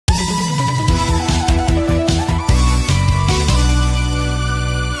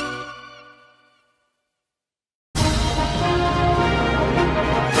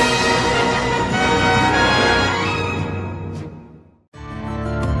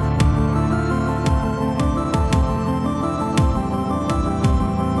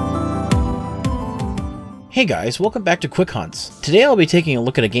Hey guys, welcome back to Quick Hunts. Today I'll be taking a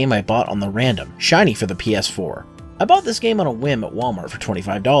look at a game I bought on the random, shiny for the PS4. I bought this game on a whim at Walmart for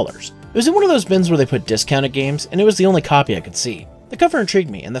 $25. It was in one of those bins where they put discounted games, and it was the only copy I could see. The cover intrigued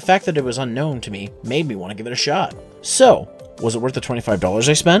me, and the fact that it was unknown to me made me want to give it a shot. So, was it worth the $25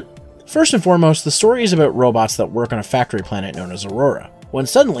 I spent? First and foremost, the story is about robots that work on a factory planet known as Aurora, when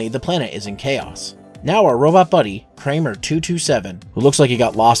suddenly the planet is in chaos. Now our robot buddy, Kramer227, who looks like he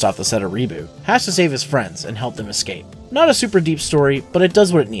got lost off the set of Reboot, has to save his friends and help them escape. Not a super deep story, but it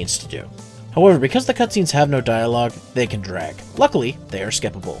does what it needs to do. However, because the cutscenes have no dialogue, they can drag. Luckily, they are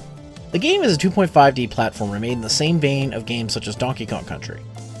skippable. The game is a 2.5D platformer made in the same vein of games such as Donkey Kong Country.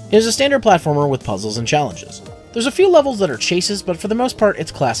 It is a standard platformer with puzzles and challenges. There's a few levels that are chases, but for the most part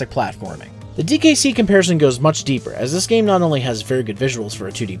it's classic platforming. The DKC comparison goes much deeper, as this game not only has very good visuals for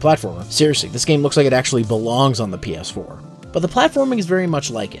a 2D platformer, seriously, this game looks like it actually belongs on the PS4, but the platforming is very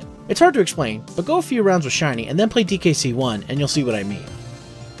much like it. It's hard to explain, but go a few rounds with Shiny and then play DKC 1 and you'll see what I mean.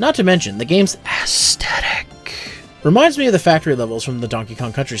 Not to mention, the game's aesthetic reminds me of the factory levels from the Donkey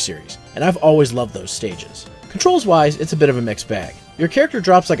Kong Country series, and I've always loved those stages. Controls-wise, it's a bit of a mixed bag. Your character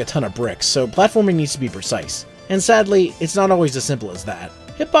drops like a ton of bricks, so platforming needs to be precise, and sadly, it's not always as simple as that.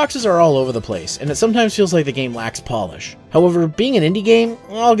 Hitboxes are all over the place, and it sometimes feels like the game lacks polish. However, being an indie game,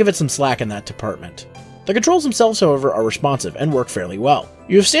 I'll give it some slack in that department. The controls themselves, however, are responsive and work fairly well.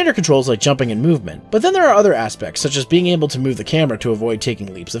 You have standard controls like jumping and movement, but then there are other aspects, such as being able to move the camera to avoid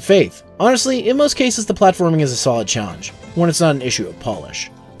taking leaps of faith. Honestly, in most cases the platforming is a solid challenge, when it's not an issue of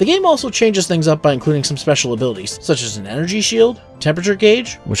polish. The game also changes things up by including some special abilities, such as an energy shield, temperature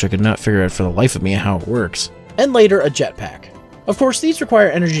gauge, which I could not figure out for the life of me how it works, and later a jetpack. Of course, these require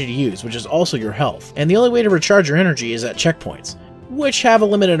energy to use, which is also your health, and the only way to recharge your energy is at checkpoints, which have a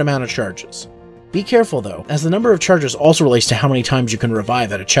limited amount of charges. Be careful though, as the number of charges also relates to how many times you can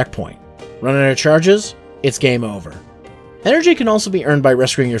revive at a checkpoint. Run out of charges? It's game over. Energy can also be earned by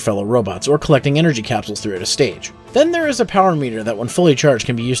rescuing your fellow robots or collecting energy capsules throughout a stage. Then there is a power meter that when fully charged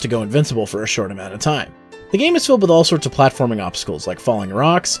can be used to go invincible for a short amount of time. The game is filled with all sorts of platforming obstacles like falling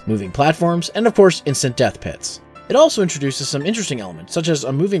rocks, moving platforms, and of course instant death pits. It also introduces some interesting elements, such as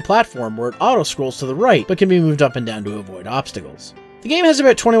a moving platform where it auto-scrolls to the right but can be moved up and down to avoid obstacles. The game has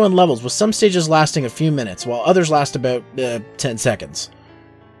about 21 levels, with some stages lasting a few minutes, while others last about 10 seconds.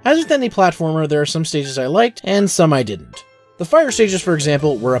 As with any platformer, there are some stages I liked, and some I didn't. The fire stages, for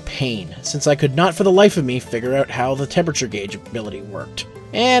example, were a pain, since I could not for the life of me figure out how the temperature gauge ability worked,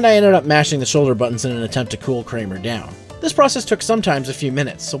 and I ended up mashing the shoulder buttons in an attempt to cool Kramer down. This process took sometimes a few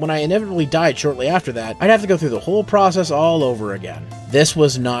minutes, so when I inevitably died shortly after that, I'd have to go through the whole process all over again. This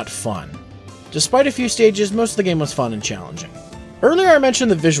was not fun. Despite a few stages, most of the game was fun and challenging. Earlier I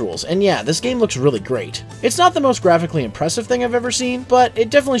mentioned the visuals, and yeah, this game looks really great. It's not the most graphically impressive thing I've ever seen, but it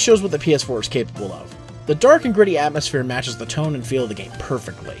definitely shows what the PS4 is capable of. The dark and gritty atmosphere matches the tone and feel of the game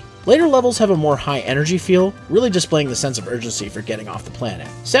perfectly. Later levels have a more high-energy feel, really displaying the sense of urgency for getting off the planet.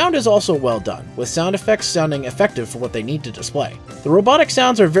 Sound is also well done, with sound effects sounding effective for what they need to display. The robotic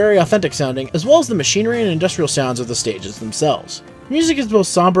sounds are very authentic sounding, as well as the machinery and industrial sounds of the stages themselves. Music is both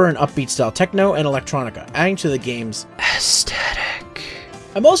somber and upbeat style techno and electronica, adding to the game's aesthetic.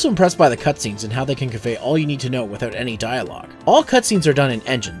 I'm also impressed by the cutscenes and how they can convey all you need to know without any dialogue. All cutscenes are done in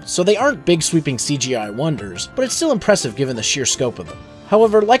engine, so they aren't big sweeping CGI wonders, but it's still impressive given the sheer scope of them.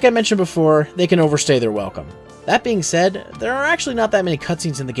 However, like I mentioned before, they can overstay their welcome. That being said, there are actually not that many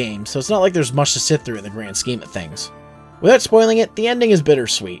cutscenes in the game, so it's not like there's much to sit through in the grand scheme of things. Without spoiling it, the ending is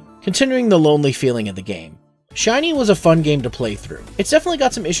bittersweet, continuing the lonely feeling of the game. Shiny was a fun game to play through. It's definitely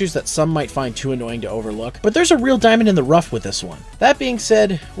got some issues that some might find too annoying to overlook, but there's a real diamond in the rough with this one. That being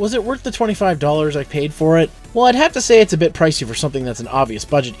said, was it worth the $25 I paid for it? Well, I'd have to say it's a bit pricey for something that's an obvious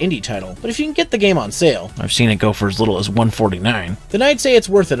budget indie title, but if you can get the game on sale, I've seen it go for as little as $149, then I'd say it's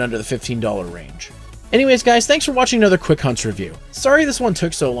worth it under the $15 range. Anyways guys, thanks for watching another Quick Hunts review. Sorry this one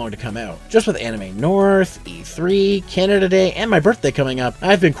took so long to come out. Just with Anime North, E3, Canada Day, and my birthday coming up,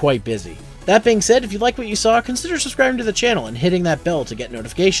 I've been quite busy. That being said, if you like what you saw, consider subscribing to the channel and hitting that bell to get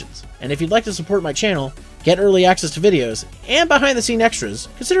notifications. And if you'd like to support my channel, get early access to videos, and behind-the-scene extras,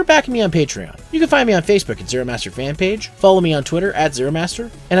 consider backing me on Patreon. You can find me on Facebook at Zeromaster fanpage, follow me on Twitter at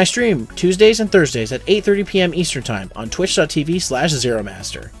Zeromaster, and I stream Tuesdays and Thursdays at 8:30 PM Eastern Time on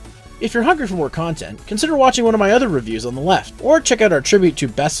twitch.tv/Zeromaster. If you're hungry for more content, consider watching one of my other reviews on the left, or check out our tribute to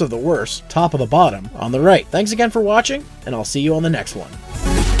Best of the Worst, Top of the Bottom, on the right. Thanks again for watching, and I'll see you on the next one.